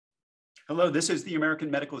Hello, this is the American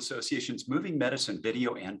Medical Association's Moving Medicine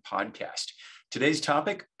video and podcast. Today's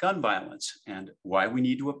topic, gun violence and why we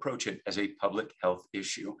need to approach it as a public health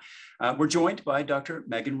issue. We're joined by Dr.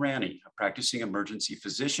 Megan Ranney, a practicing emergency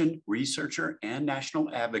physician, researcher, and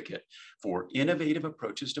national advocate for innovative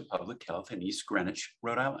approaches to public health in East Greenwich,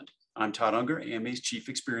 Rhode Island. I'm Todd Unger, AMA's Chief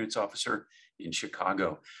Experience Officer in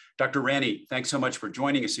Chicago. Dr. Ranney, thanks so much for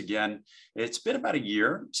joining us again. It's been about a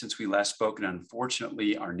year since we last spoke, and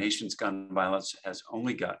unfortunately, our nation's gun violence has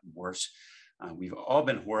only gotten worse. We've all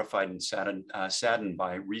been horrified and saddened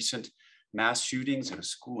by recent mass shootings at a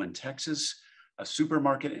school in Texas, a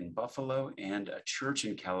supermarket in Buffalo, and a church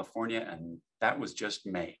in California, and that was just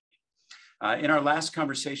May. In our last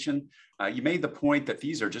conversation, you made the point that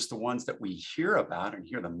these are just the ones that we hear about and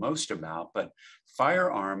hear the most about, but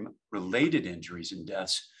firearm-related injuries and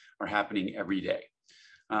deaths are happening every day.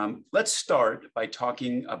 Let's start by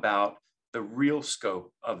talking about the real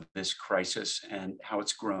scope of this crisis and how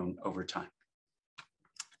it's grown over time.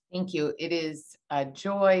 Thank you. It is a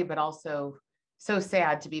joy, but also so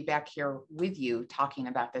sad to be back here with you talking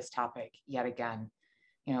about this topic yet again.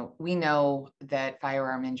 You know, we know that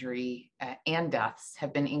firearm injury and deaths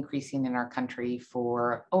have been increasing in our country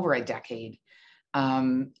for over a decade.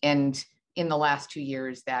 And in the last 2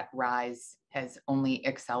 years, that rise has only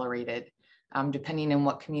accelerated. Depending on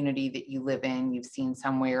what community that you live in, you've seen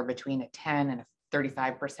somewhere between a 10 and a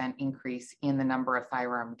 35% increase in the number of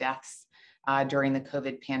firearm deaths during the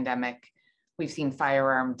COVID pandemic. We've seen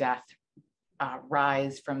firearm death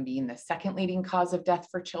rise from being the second leading cause of death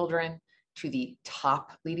for children to the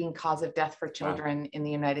top leading cause of death for children in the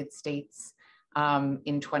United States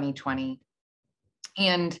in 2020.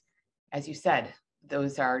 And as you said,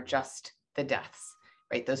 those are just the deaths,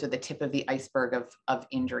 right? Those are the tip of the iceberg of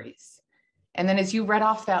injuries. And then as you read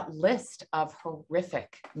off that list of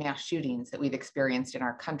horrific mass shootings that we've experienced in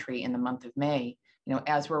our country in the month of May, you know,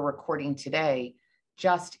 as we're recording today,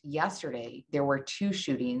 just yesterday, there were 2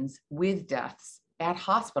 shootings with deaths at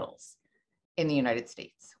hospitals in the United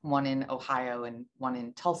States, one in Ohio and one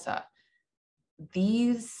in Tulsa.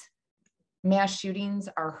 These mass shootings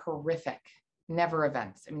are horrific, never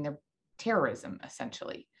events. I mean, they're terrorism,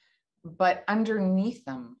 essentially. But underneath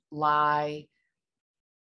them lie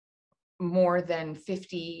more than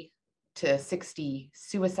 50 to 60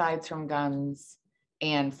 suicides from guns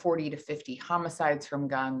and 40 to 50 homicides from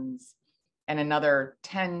guns, and another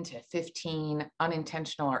 10 to 15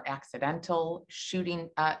 unintentional or accidental shooting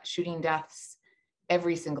deaths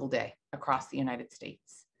every single day across the United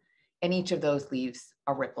States. And each of those leaves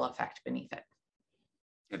a ripple effect beneath it.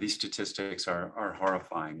 Yeah, these statistics are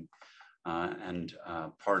horrifying and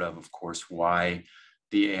part of course, why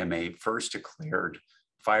the AMA first declared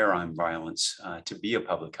firearm violence to be a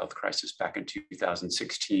public health crisis back in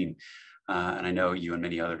 2016. And I know you and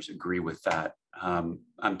many others agree with that.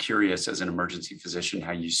 I'm curious, as an emergency physician,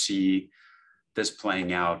 how you see this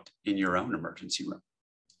playing out in your own emergency room.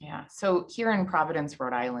 Yeah, so here in Providence,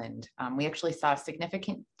 Rhode Island, we actually saw a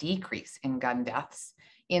significant decrease in gun deaths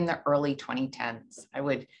in the early 2010s. I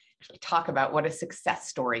would actually talk about what a success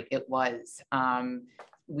story it was.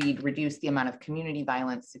 We'd reduced the amount of community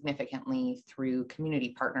violence significantly through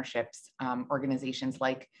community partnerships, organizations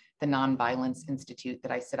like the Nonviolence Institute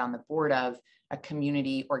that I sit on the board of, a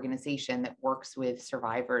community organization that works with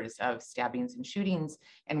survivors of stabbings and shootings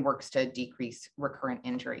and works to decrease recurrent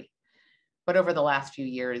injury. But over the last few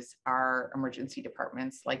years, our emergency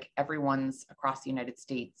departments, like everyone's across the United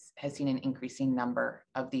States, has seen an increasing number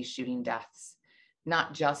of these shooting deaths.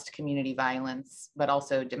 Not just community violence, but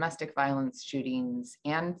also domestic violence, shootings,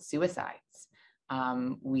 and suicides.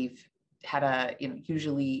 We've had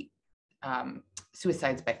usually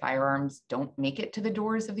suicides by firearms don't make it to the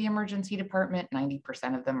doors of the emergency department.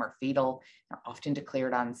 90% of them are fatal, are often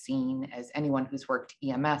declared on scene, as anyone who's worked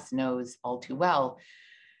EMS knows all too well.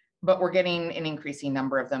 But we're getting an increasing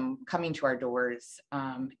number of them coming to our doors.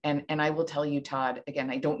 And I will tell you, Todd,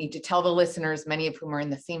 again, I don't need to tell the listeners, many of whom are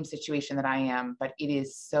in the same situation that I am, but it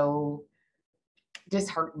is so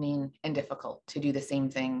disheartening and difficult to do the same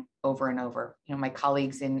thing over and over. You know, my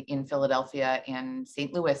colleagues in Philadelphia and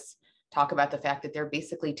St. Louis talk about the fact that they're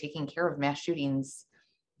basically taking care of mass shootings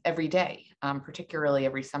every day, particularly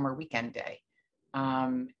every summer weekend day.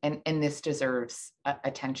 And this deserves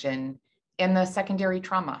attention. And the secondary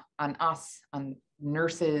trauma on us, on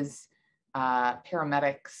nurses,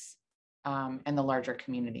 paramedics, and the larger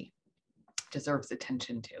community deserves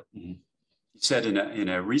attention too. Mm-hmm. You said in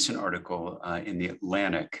a recent article in the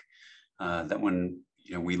Atlantic that when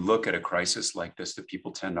we look at a crisis like this, that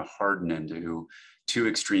people tend to harden into 2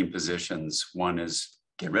 extreme positions. One is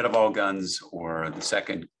get rid of all guns, or the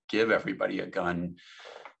second, give everybody a gun.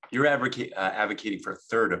 You're advocating for a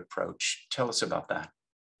third approach. Tell us about that.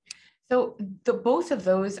 So both of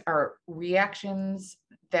those are reactions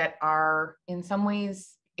that are in some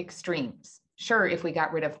ways extremes. Sure, if we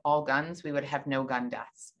got rid of all guns, we would have no gun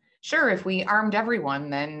deaths. Sure, if we armed everyone,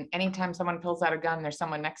 then anytime someone pulls out a gun, there's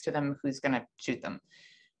someone next to them who's going to shoot them.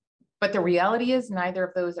 But the reality is neither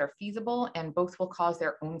of those are feasible, and both will cause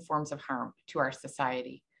their own forms of harm to our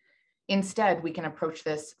society. Instead, we can approach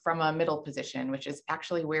this from a middle position, which is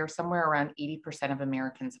actually where somewhere around 80% of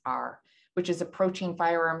Americans are, which is approaching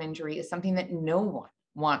firearm injury as something that no one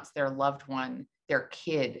wants their loved one, their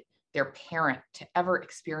kid, their parent to ever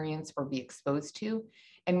experience or be exposed to,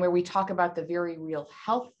 and where we talk about the very real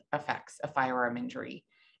health effects of firearm injury,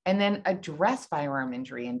 and then address firearm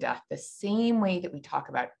injury and death the same way that we talk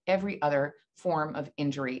about every other form of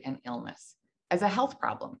injury and illness. As a health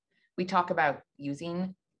problem, we talk about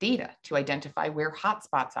using data to identify where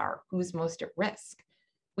hotspots are, who's most at risk.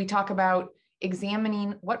 We talk about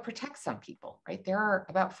examining what protects some people, right? There are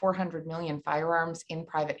about 400 million firearms in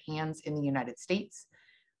private hands in the United States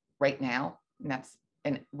right now, and that's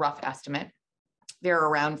a rough estimate. There are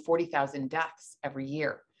around 40,000 deaths every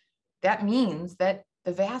year. That means that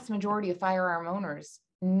the vast majority of firearm owners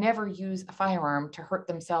never use a firearm to hurt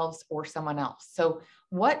themselves or someone else. So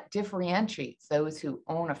what differentiates those who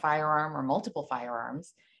own a firearm or multiple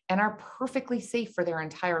firearms and are perfectly safe for their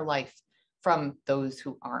entire life from those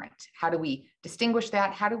who aren't? How do we distinguish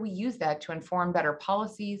that? How do we use that to inform better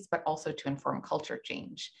policies, but also to inform culture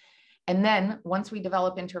change? And then once we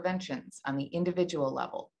develop interventions on the individual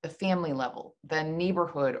level, the family level, the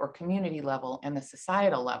neighborhood or community level, and the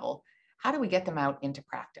societal level, how do we get them out into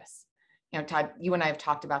practice? You know, Todd, you and I have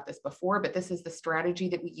talked about this before, but this is the strategy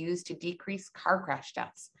that we use to decrease car crash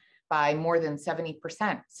deaths by more than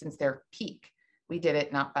 70% since their peak. We did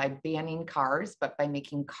it not by banning cars, but by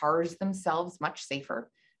making cars themselves much safer,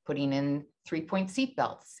 putting in 3-point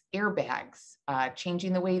seatbelts, airbags,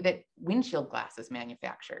 changing the way that windshield glass is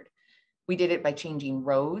manufactured. We did it by changing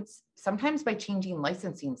roads, sometimes by changing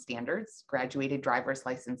licensing standards. Graduated driver's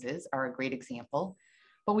licenses are a great example.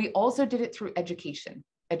 But we also did it through education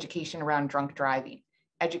around drunk driving,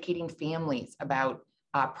 educating families about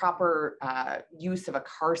proper use of a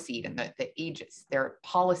car seat and the ages. There are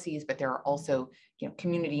policies, but there are also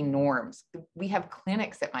community norms. We have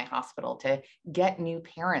clinics at my hospital to get new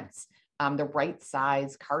parents the right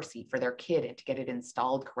size car seat for their kid and to get it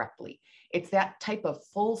installed correctly. It's that type of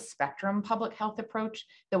full spectrum public health approach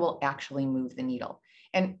that will actually move the needle.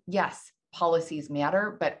 And yes, policies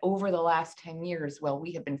matter, but over the last 10 years, while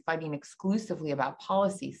we have been fighting exclusively about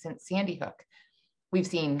policy since Sandy Hook, we've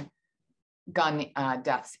seen gun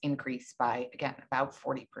deaths increase by, again, about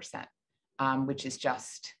 40%, which is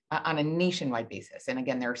just on a nationwide basis. And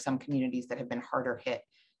again, there are some communities that have been harder hit.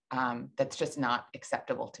 That's just not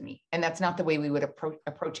acceptable to me. And that's not the way we would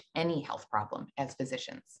approach any health problem as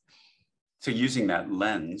physicians. So using that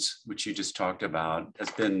lens, which you just talked about,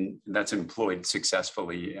 that's employed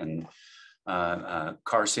successfully in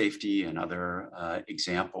car safety and other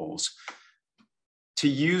examples. To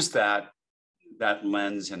use that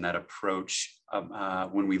lens and that approach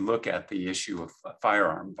when we look at the issue of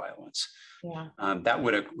firearm violence, that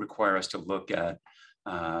would require us to look at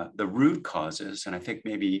the root causes. And I think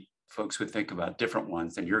maybe folks would think about different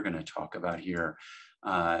ones than you're going to talk about here.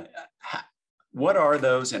 What are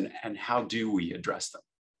those and how do we address them?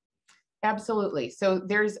 Absolutely. So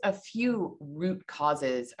there's a few root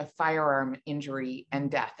causes of firearm injury and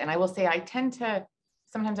death. And I will say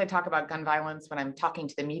sometimes I talk about gun violence when I'm talking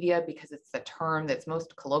to the media because it's the term that's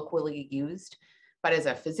most colloquially used. But as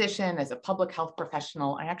a physician, as a public health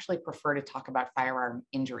professional, I actually prefer to talk about firearm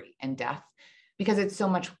injury and death because it's so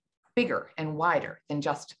much bigger and wider than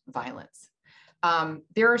just violence.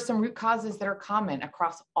 There are some root causes that are common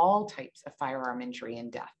across all types of firearm injury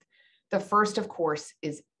and death. The first, of course,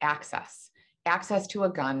 is access to a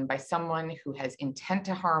gun by someone who has intent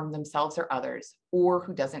to harm themselves or others, or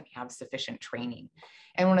who doesn't have sufficient training.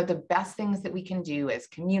 And one of the best things that we can do as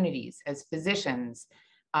communities, as physicians,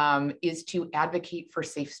 is to advocate for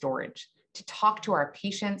safe storage, to talk to our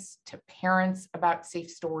patients, to parents about safe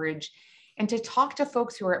storage, and to talk to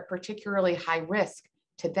folks who are at particularly high risk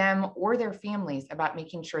to them or their families about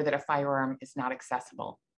making sure that a firearm is not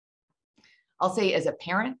accessible. I'll say as a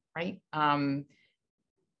parent, right?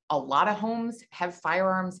 A lot of homes have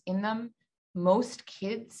firearms in them. Most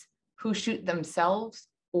kids who shoot themselves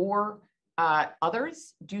or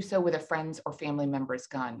others do so with a friend's or family member's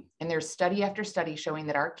gun. And there's study after study showing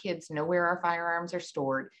that our kids know where our firearms are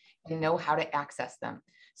stored and know how to access them.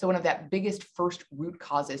 So one of that biggest first root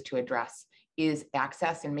causes to address is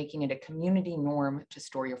access and making it a community norm to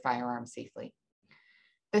store your firearms safely.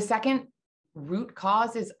 The second root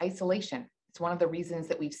cause is isolation. It's one of the reasons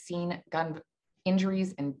that we've seen gun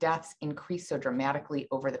injuries and deaths increase so dramatically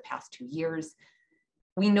over the past 2 years.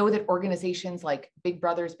 We know that organizations like Big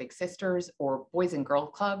Brothers, Big Sisters, or Boys and Girl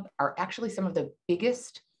Club are actually some of the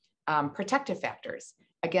biggest protective factors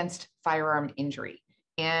against firearm injury.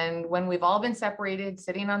 And when we've all been separated,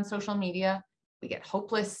 sitting on social media, we get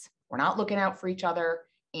hopeless, we're not looking out for each other,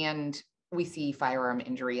 and we see firearm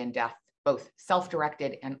injury and death, both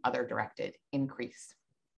self-directed and other-directed, increase.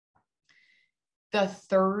 The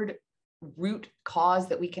third root cause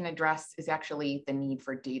that we can address is actually the need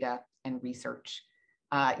for data and research.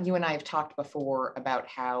 You and I have talked before about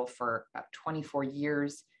how for about 24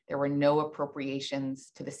 years, there were no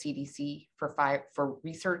appropriations to the CDC for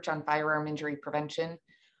research on firearm injury prevention.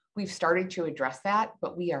 We've started to address that,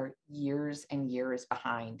 but we are years and years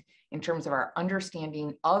behind in terms of our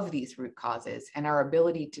understanding of these root causes and our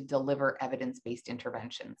ability to deliver evidence-based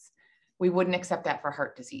interventions. We wouldn't accept that for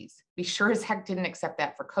heart disease. We sure as heck didn't accept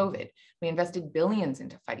that for COVID. We invested billions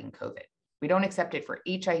into fighting COVID. We don't accept it for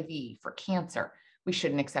HIV, for cancer. We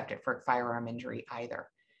shouldn't accept it for firearm injury either.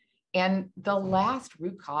 And the last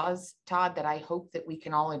root cause, Todd, that I hope that we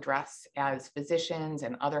can all address as physicians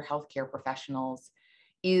and other healthcare professionals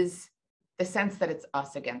is the sense that it's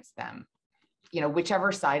us against them. You know,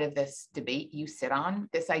 whichever side of this debate you sit on,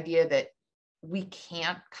 this idea that we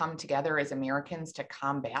can't come together as Americans to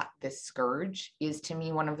combat this scourge is, to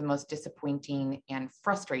me, one of the most disappointing and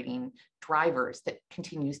frustrating drivers that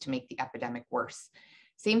continues to make the epidemic worse.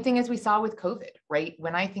 Same thing as we saw with COVID, right?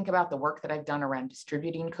 When I think about the work that I've done around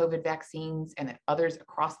distributing COVID vaccines and that others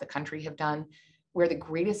across the country have done, where the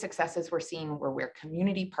greatest successes we're seeing were where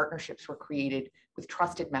community partnerships were created with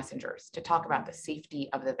trusted messengers to talk about the safety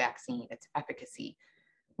of the vaccine, its efficacy.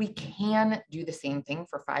 We can do the same thing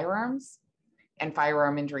for firearms and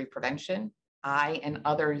firearm injury prevention. I and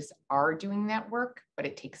others are doing that work, but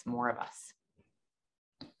it takes more of us.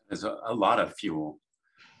 There's a lot of fuel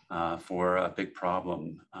for a big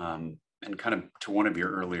problem. And kind of to one of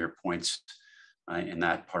your earlier points in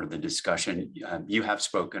that part of the discussion, you have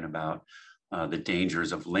spoken about the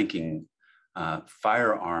dangers of linking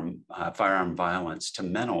firearm violence to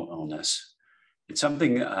mental illness. It's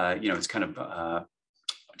something, it's kind of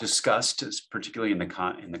discussed, particularly in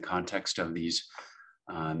the context of these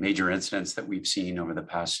major incidents that we've seen over the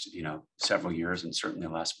past, several years and certainly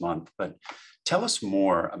last month. But tell us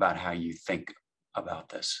more about how you think about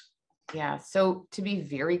this. Yeah, so to be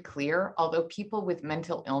very clear, although people with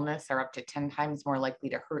mental illness are up to 10 times more likely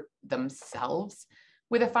to hurt themselves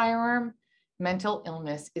with a firearm, mental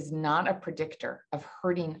illness is not a predictor of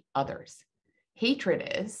hurting others.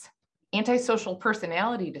 Hatred is, antisocial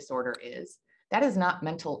personality disorder is, that is not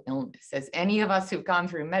mental illness, as any of us who've gone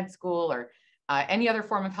through med school or any other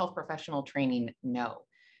form of health professional training know.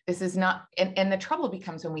 This is not, and the trouble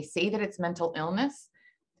becomes when we say that it's mental illness.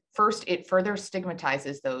 First, it further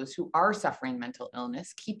stigmatizes those who are suffering mental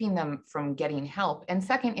illness, keeping them from getting help. And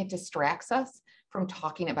second, it distracts us from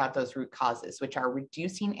talking about those root causes, which are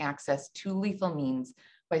reducing access to lethal means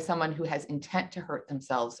by someone who has intent to hurt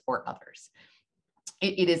themselves or others.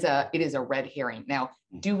 It is a red herring. Now,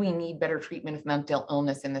 do we need better treatment of mental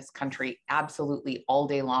illness in this country? Absolutely, all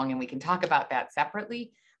day long, and we can talk about that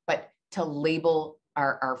separately. But to label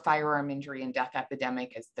our firearm injury and death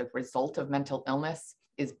epidemic as the result of mental illness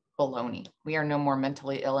is baloney. We are no more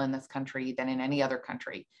mentally ill in this country than in any other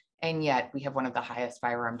country. And yet we have one of the highest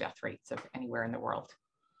firearm death rates of anywhere in the world.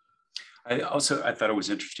 I thought it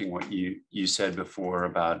was interesting what you said before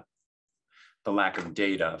about the lack of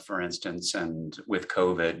data, for instance, and with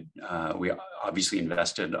COVID, we obviously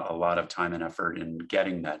invested a lot of time and effort in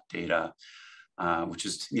getting that data, which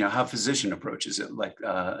is how a physician approaches it, like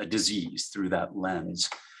a disease through that lens.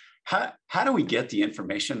 How do we get the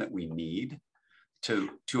information that we need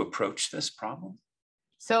to approach this problem?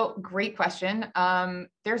 So great question.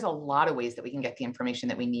 There's a lot of ways that we can get the information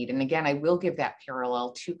that we need. And again, I will give that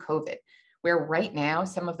parallel to COVID, where right now,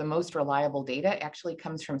 some of the most reliable data actually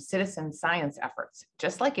comes from citizen science efforts,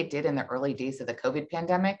 just like it did in the early days of the COVID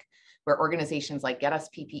pandemic, where organizations like Get Us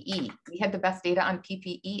PPE, we had the best data on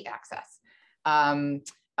PPE access.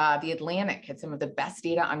 The Atlantic had some of the best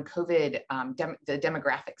data on COVID, the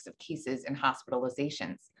demographics of cases and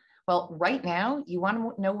hospitalizations. Well, right now, you want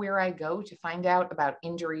to know where I go to find out about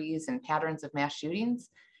injuries and patterns of mass shootings?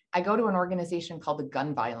 I go to an organization called the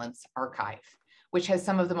Gun Violence Archive, which has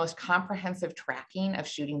some of the most comprehensive tracking of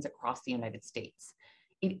shootings across the United States.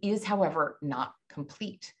 It is, however, not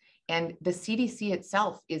complete. And the CDC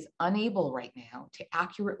itself is unable right now to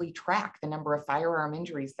accurately track the number of firearm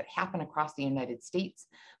injuries that happen across the United States,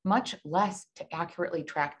 much less to accurately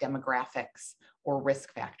track demographics or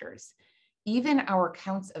risk factors. Even our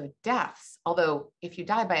counts of deaths, although if you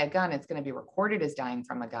die by a gun, it's going to be recorded as dying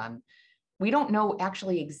from a gun. We don't know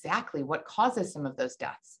actually exactly what causes some of those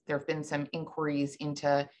deaths. There have been some inquiries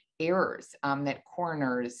into errors that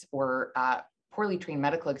coroners or poorly trained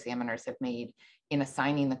medical examiners have made in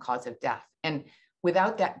assigning the cause of death. And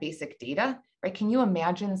without that basic data, right, can you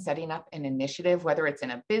imagine setting up an initiative, whether it's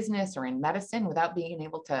in a business or in medicine, without being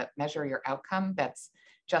able to measure your outcome? That's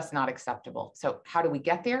just not acceptable. So how do we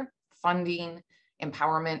get there? Funding,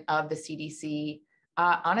 empowerment of the CDC.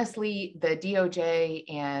 Honestly, the DOJ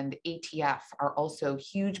and ATF are also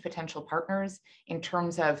huge potential partners in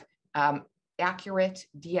terms of accurate,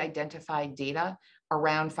 de-identified data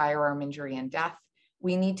around firearm injury and death.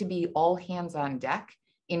 We need to be all hands on deck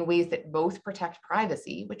in ways that both protect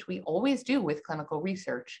privacy, which we always do with clinical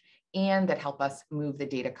research, and that help us move the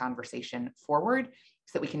data conversation forward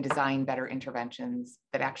so that we can design better interventions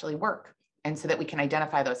that actually work, and so that we can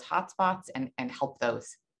identify those hotspots and help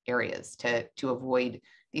those areas to avoid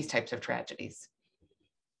these types of tragedies.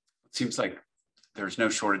 It seems like there's no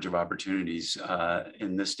shortage of opportunities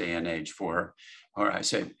in this day and age for, or I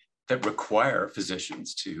say, that require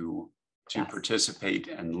physicians to yes. participate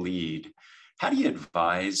and lead. How do you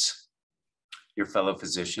advise your fellow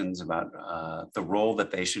physicians about the role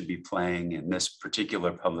that they should be playing in this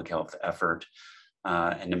particular public health effort,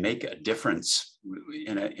 and to make a difference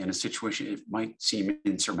in a situation it might seem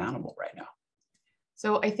insurmountable right now?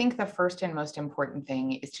 So I think the first and most important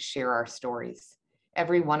thing is to share our stories.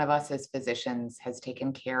 Every one of us as physicians has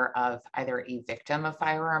taken care of either a victim of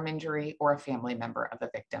firearm injury or a family member of a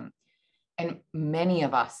victim. And many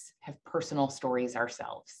of us have personal stories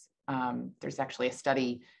ourselves. There's actually a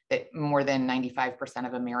study that more than 95%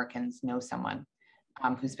 of Americans know someone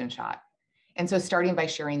who's been shot. And so starting by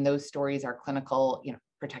sharing those stories, our clinical,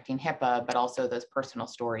 protecting HIPAA, but also those personal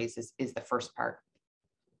stories is the first part.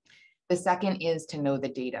 The second is to know the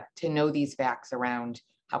data, to know these facts around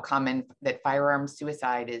how common that firearm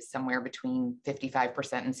suicide is somewhere between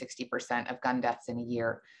 55% and 60% of gun deaths in a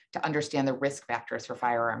year, to understand the risk factors for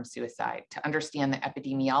firearm suicide, to understand the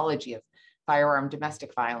epidemiology of firearm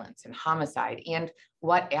domestic violence and homicide, and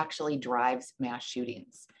what actually drives mass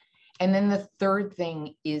shootings. And then the third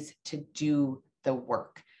thing is to do the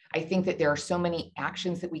work. I think that there are so many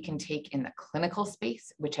actions that we can take in the clinical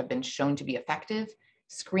space, which have been shown to be effective: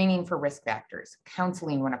 screening for risk factors,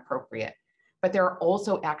 counseling when appropriate. But there are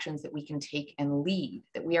also actions that we can take and lead,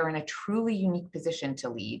 that we are in a truly unique position to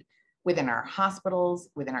lead within our hospitals,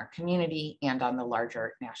 within our community, and on the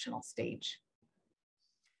larger national stage.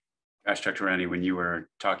 Gosh, Dr. Ranney, when you were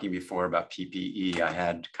talking before about PPE, I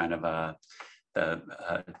had kind of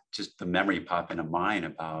just the memory pop into mind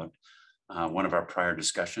about one of our prior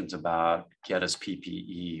discussions about Get Us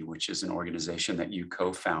PPE, which is an organization that you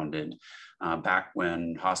co-founded back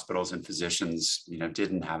when hospitals and physicians,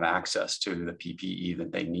 didn't have access to the PPE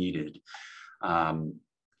that they needed.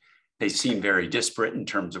 They seem very disparate in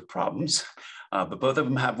terms of problems, but both of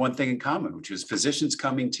them have one thing in common, which is physicians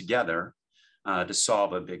coming together to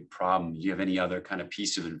solve a big problem. Do you have any other kind of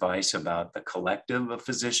piece of advice about the collective of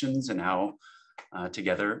physicians and how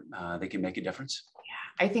together they can make a difference?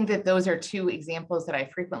 I think that those are two examples that I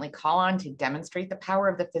frequently call on to demonstrate the power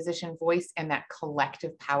of the physician voice and that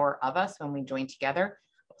collective power of us when we join together.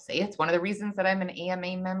 I'll say it's one of the reasons that I'm an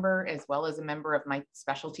AMA member as well as a member of my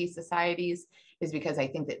specialty societies, is because I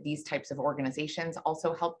think that these types of organizations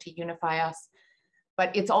also help to unify us.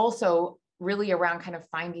 But it's also really around kind of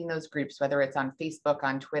finding those groups, whether it's on Facebook,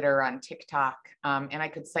 on Twitter, on TikTok, and I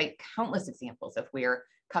could cite countless examples of where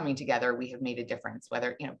coming together we have made a difference,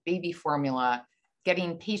 whether, baby formula,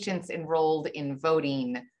 getting patients enrolled in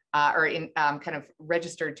voting or in kind of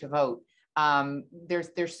registered to vote.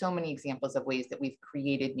 There's so many examples of ways that we've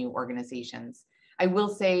created new organizations. I will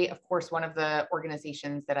say, of course, one of the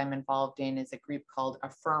organizations that I'm involved in is a group called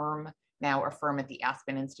Affirm, now Affirm at the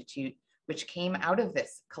Aspen Institute, which came out of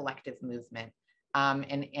this collective movement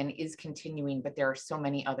and is continuing, but there are so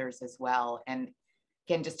many others as well. And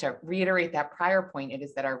again, just to reiterate that prior point, it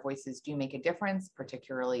is that our voices do make a difference,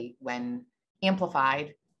 particularly when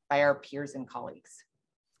amplified by our peers and colleagues.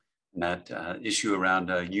 And that issue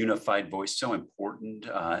around a unified voice, so important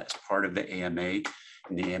as part of the AMA.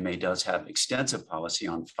 And the AMA does have extensive policy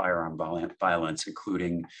on firearm violence,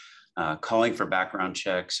 including calling for background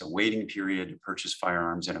checks, a waiting period to purchase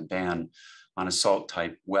firearms, and a ban on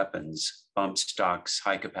assault-type weapons, bump stocks,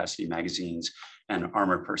 high-capacity magazines, and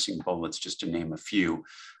armor-piercing bullets, just to name a few.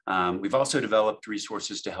 We've also developed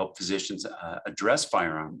resources to help physicians address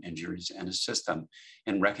firearm injuries and assist them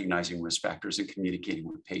in recognizing risk factors and communicating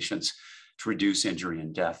with patients to reduce injury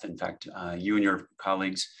and death. In fact, you and your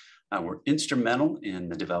colleagues were instrumental in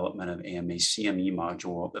the development of AMA's CME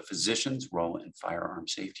module, the physician's role in firearm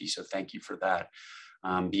safety. So thank you for that.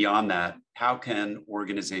 Beyond that, how can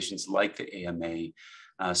organizations like the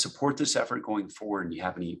AMA support this effort going forward? And do you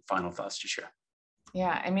have any final thoughts to share?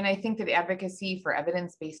 Yeah, I mean, I think that advocacy for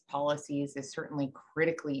evidence-based policies is certainly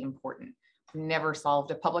critically important. We've never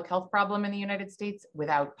solved a public health problem in the United States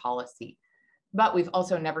without policy, but we've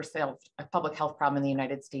also never solved a public health problem in the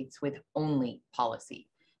United States with only policy.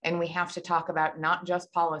 And we have to talk about not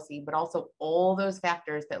just policy, but also all those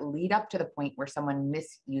factors that lead up to the point where someone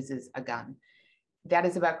misuses a gun. That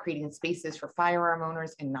is about creating spaces for firearm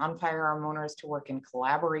owners and non-firearm owners to work in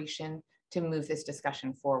collaboration to move this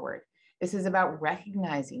discussion forward. This is about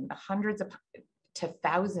recognizing the hundreds to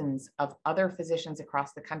thousands of other physicians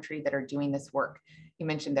across the country that are doing this work. You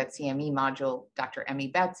mentioned that CME module, Dr. Emmy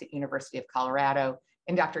Betts at University of Colorado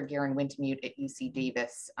and Dr. Garen Wintemute at UC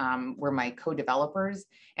Davis were my co-developers.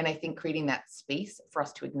 And I think creating that space for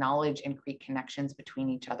us to acknowledge and create connections between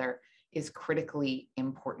each other is critically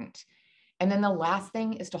important. And then the last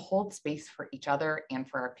thing is to hold space for each other and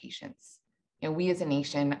for our patients. You know, we as a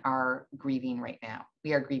nation are grieving right now.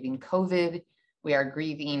 We are grieving COVID. We are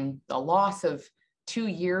grieving the loss of 2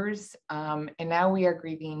 years. And now we are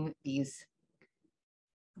grieving these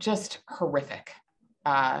just horrific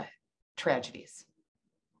tragedies.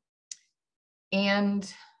 And,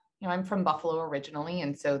 you know, I'm from Buffalo originally.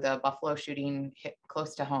 And so the Buffalo shooting hit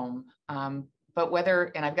close to home. But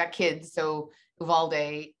whether, and I've got kids, so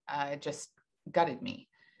Uvalde just gutted me.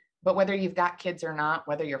 But whether you've got kids or not,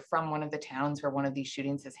 whether you're from one of the towns where one of these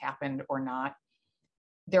shootings has happened or not,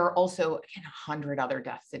 there are also 100 other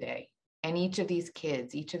deaths a day. And each of these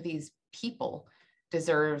kids, each of these people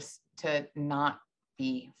deserves to not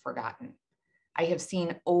be forgotten. I have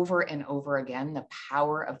seen over and over again the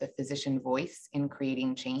power of the physician voice in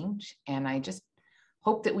creating change. And I just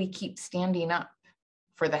hope that we keep standing up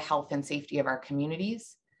for the health and safety of our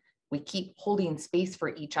communities. We keep holding space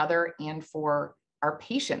for each other and for our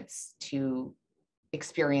patients to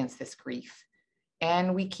experience this grief.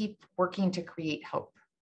 And we keep working to create hope,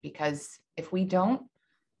 because if we don't,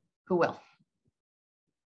 who will?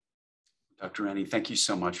 Dr. Ranney, thank you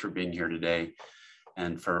so much for being here today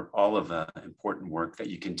and for all of the important work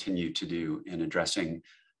that you continue to do in addressing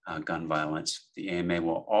gun violence. The AMA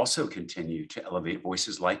will also continue to elevate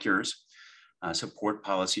voices like yours, support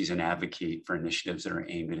policies and advocate for initiatives that are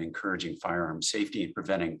aimed at encouraging firearm safety and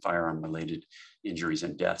preventing firearm-related injuries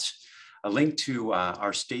and deaths. A link to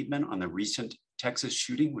our statement on the recent Texas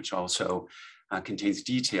shooting, which also contains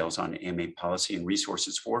details on AMA policy and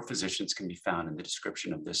resources for physicians, can be found in the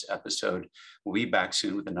description of this episode. We'll be back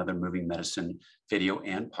soon with another Moving Medicine video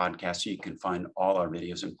and podcast. So you can find all our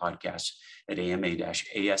videos and podcasts at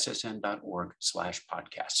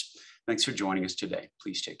ama-assn.org/podcasts. Thanks for joining us today.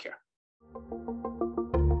 Please take care.